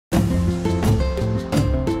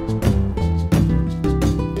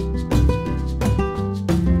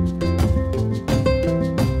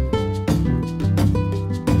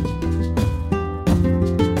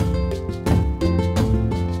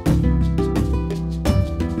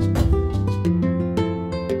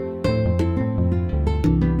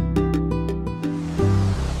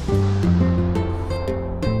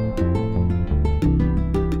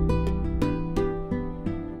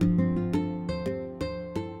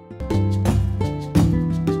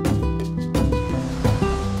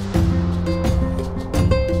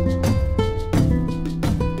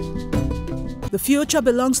The future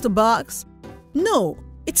belongs to bugs? No,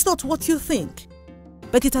 it's not what you think.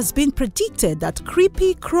 But it has been predicted that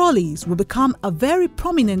creepy crawlies will become a very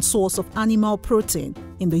prominent source of animal protein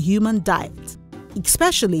in the human diet,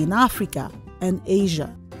 especially in Africa and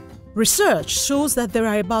Asia. Research shows that there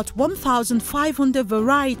are about 1,500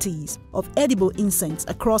 varieties of edible insects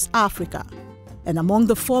across Africa, and among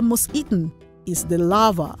the 4 most eaten is the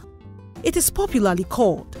larva. It is popularly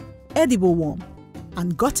called edible worm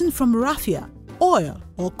and gotten from raffia, oil,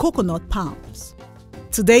 or coconut palms.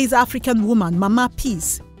 Today's African woman, Mama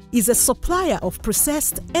Peace, is a supplier of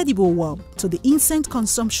processed edible worm to the insect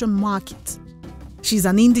consumption market. She's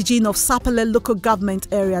an indigene of Sapele local government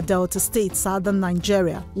area, Delta State, southern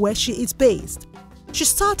Nigeria, where she is based. She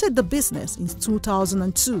started the business in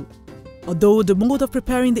 2002. Although the mode of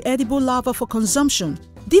preparing the edible larva for consumption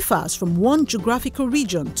differs from one geographical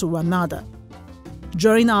region to another.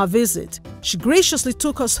 During our visit, she graciously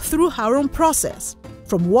took us through her own process,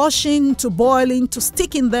 from washing to boiling to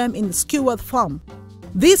sticking them in the skewered form.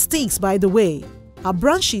 These sticks, by the way, are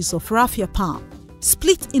branches of raffia palm,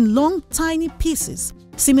 split in long, tiny pieces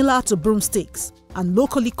similar to broomsticks and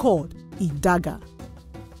locally called idaga.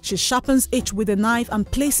 She sharpens each with a knife and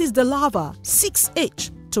places the larva 6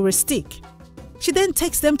 each to a stick. She then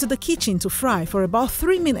takes them to the kitchen to fry for about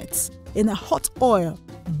 3 minutes in a hot oil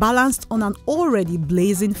balanced on an already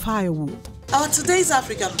blazing firewood. Our today's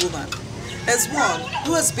African woman is one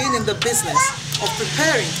who has been in the business of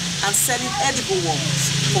preparing and selling edible worms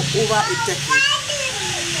for over a decade.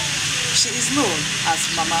 She is known as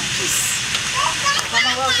Mama Peace.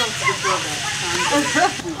 Mama, welcome to the program.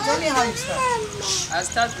 Tell me how you start. I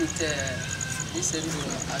start with this edible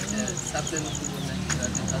at Sapele local government at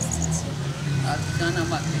Delta State at Ghana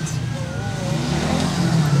market.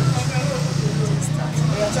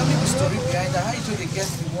 Tell me the story behind that. How you told the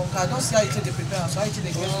guests the work? I don't see how you told the prepare, so how you told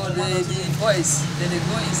the guests the work? The boys, then they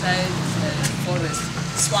go inside forest,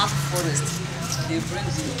 swamp forest. They bring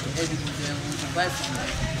the edible, then we buy from them.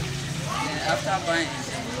 Then after buying,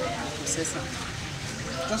 they process them.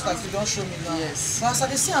 Just like you don't show me now. Yes. But as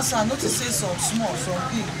I see, I notice some small, some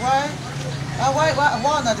big. Why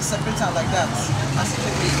are they separated like that? As if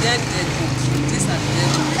the dead ones, this and the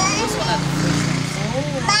dead ones, those one are the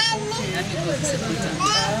fresh ones.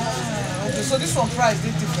 Okay, so this one price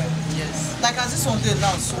is different. Yes. Like as this one there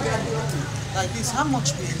now, so like this, how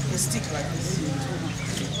much will a stick like this?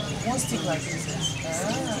 One stick like this.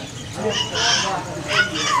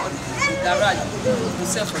 Garage, we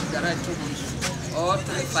sell from garage 200 or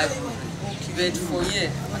 3,500. Okay. But for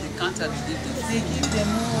year, on the counter they give them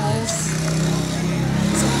more.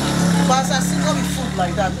 But as I see all the food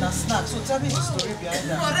like that, na snack. So tell me the story behind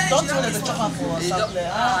that. Don't tell them the chopper for Sapele.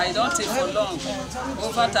 I don't take for long.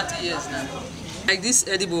 Over 30 years now. Like this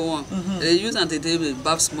edible one, they use and they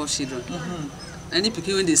bath small children. Any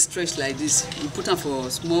pikin when they stretch like this, you put them for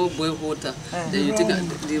small boil water. Then you take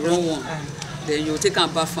the raw one. Then you take a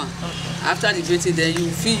bath. After the bathing, then you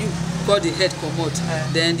feel cut the head come out.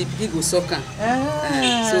 Then the pig will suck am.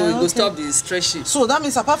 So it will stop the stretching. So that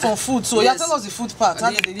means apart from food, so yes. You tell us the food part. How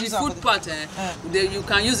The food part, you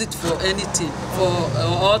can use it for anything, for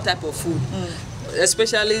all type of food.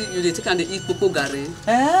 Especially you take and they eat popo gari,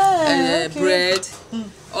 bread,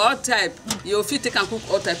 all type. You fit take and cook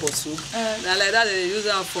all type of soup. And like that they use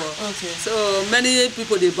them for. So many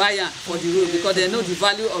people they buy it for the road because they know the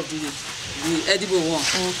value of the edible one.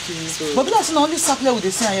 Okay. So, but that's not only Sapele with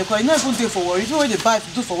the same. You not even do for worry. Even when they buy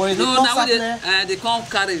do for worry, they no, now they can't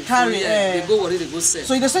carry. They go worry, they go sell.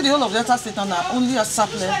 So they say the whole of Delta State are only a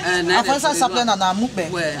Sapele. And for instance, Sapele and Amukbe.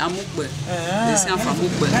 Where Amukbe. They say from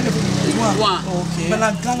Amukbe. One. Okay.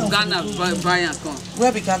 Ghana buy and come.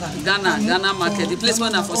 Where be Ghana? Ghana market. The place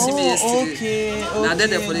where I for see me yesterday. Okay. Now then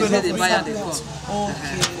they buy and they come.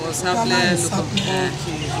 Okay. For Sapele local.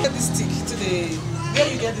 Okay. Get this stick to the. Where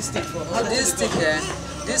you get this stick from? This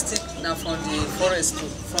stick now from the forest,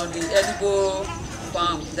 from the edible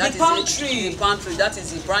palm. That the palm tree. The palm tree. That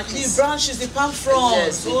is the branches. The branches, the palm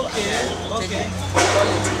fronds. Yes. Okay.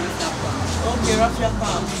 Okay, raffia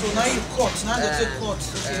palm. So now you cut. Now they take cut.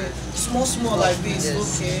 Okay. Small like this. Yes.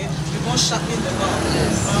 Okay. You go sharpen them out.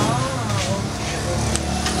 Yes.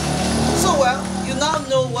 Okay. So well, you now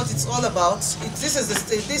know what it's all about. This is the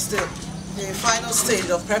stage. This is the final stage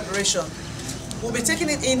of preparation. We'll be taking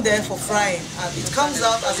it in there for frying, and it comes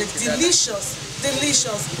out as a delicious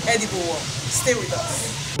edible one. Stay with us.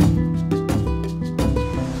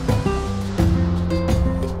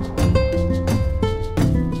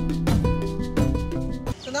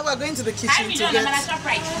 So now we're going to the kitchen to get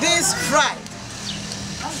this fried.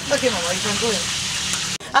 Okay, Mama, you can go in.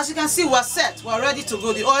 As you can see, we're set. We're ready to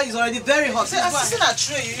go. The oil is already very hot. So, as you see that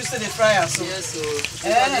tray, you used in the fryer. So. Yes, so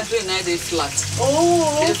the tray now they flat.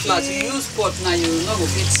 Oh, okay. They flat. You use pot now, you not go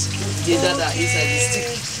fit the dada inside the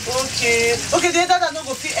stick. Okay. Okay, the dada not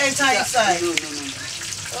go fit enter inside. No.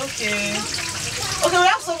 Okay. Okay, we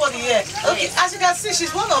have somebody here. Okay, as you can see,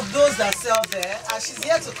 she's one of those that sell there, and she's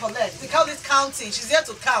here to collect. They call it counting. She's here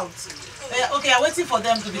to count. Okay, I'm waiting for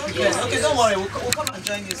them to be prepared. Okay, don't worry. We'll come and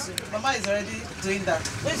join you soon. Mama is already doing that.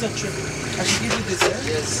 Where's your tray? I should give you this, eh?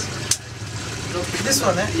 Yes. Okay, this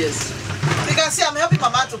one, eh? Yes. You can see I'm helping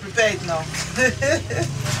Mama to prepare it now.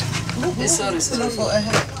 Sorry.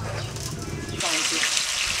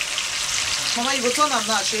 Mama, you go turn them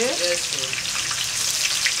now, she? Yes, sir.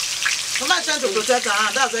 Mama is trying to protect her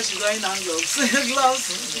hand. That's why she's wearing hand gloves. Gloves.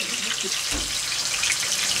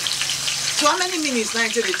 So how many minutes now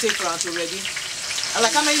until they take her to ready? And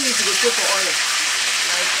like how many minutes you go take for oil?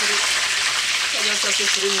 Like 3 minutes.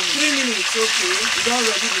 3 minutes, okay. You don't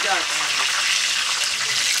ready with that.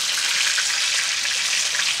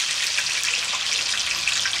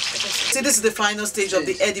 See, this is the final stage of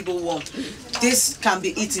the edible worm. This can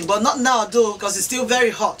be eaten, but not now though, because it's still very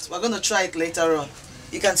hot. We're going to try it later on.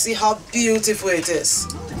 You can see how beautiful it is.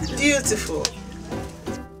 Beautiful.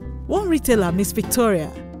 One retailer, Miss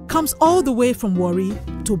Victoria, comes all the way from Warri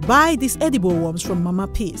to buy these edible worms from Mama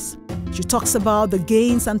Peace. She talks about the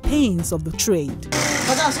gains and pains of the trade.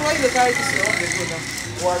 Madam, so why you carry this on the go now?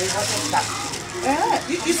 Warri hasn't that.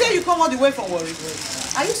 You say you come all the way from Warri?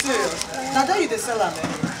 Are you serious? Now that you the seller,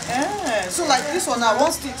 man. So like this one now,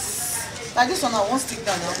 one stick. Like this one now, one stick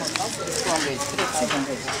down. 200,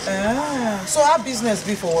 500. So how business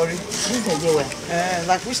be for Warri? Business they were.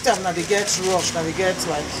 Like which time now they get rush? Now they get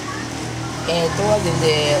like. Towards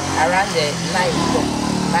around the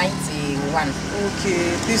 91.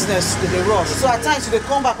 Okay, business to the rush. So at times they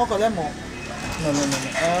come back for them more. No.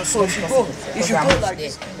 So if you go like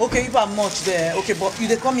this, okay, you are much there. Okay, but you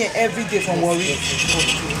they come here every day from Warri.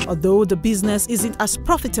 Although the business isn't as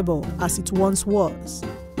profitable as it once was,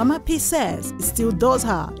 Mama P says it still does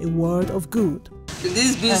her a world of good.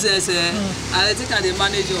 This business, I think I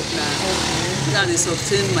manage up now. I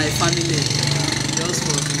sustain my family just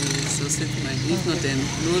for my, if not then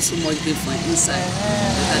no so much day for inside.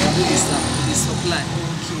 I do this the supply.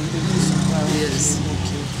 Yes.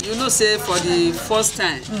 You know, say for the first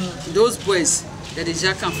time, those boys that they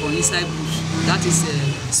jackal for inside bush, that is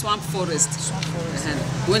swamp forest.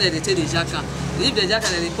 When they take the jackal, if the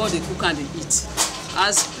jackal they call, they cook and they eat.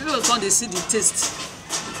 As people come, they see the taste.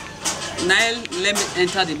 Now let me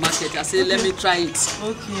enter the market. I say, let me try it.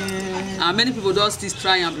 Okay. And many people don't still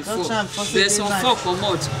try them before. There's some folk come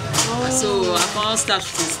out. So I can't start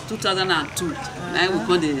since 2002. Now we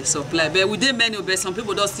come the supply. But we did many, but some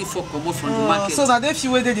people don't still folk come out from the market. So now they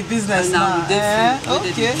few way the business now.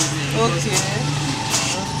 Okay.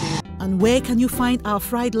 And where can you find our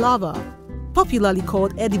fried lava, popularly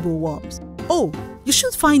called edible worms? Oh, you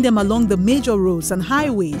should find them along the major roads and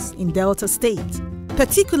highways in Delta State,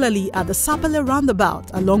 particularly at the Sapele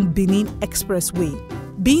roundabout along Benin Expressway,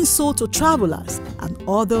 being sold to travelers and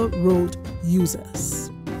other road users.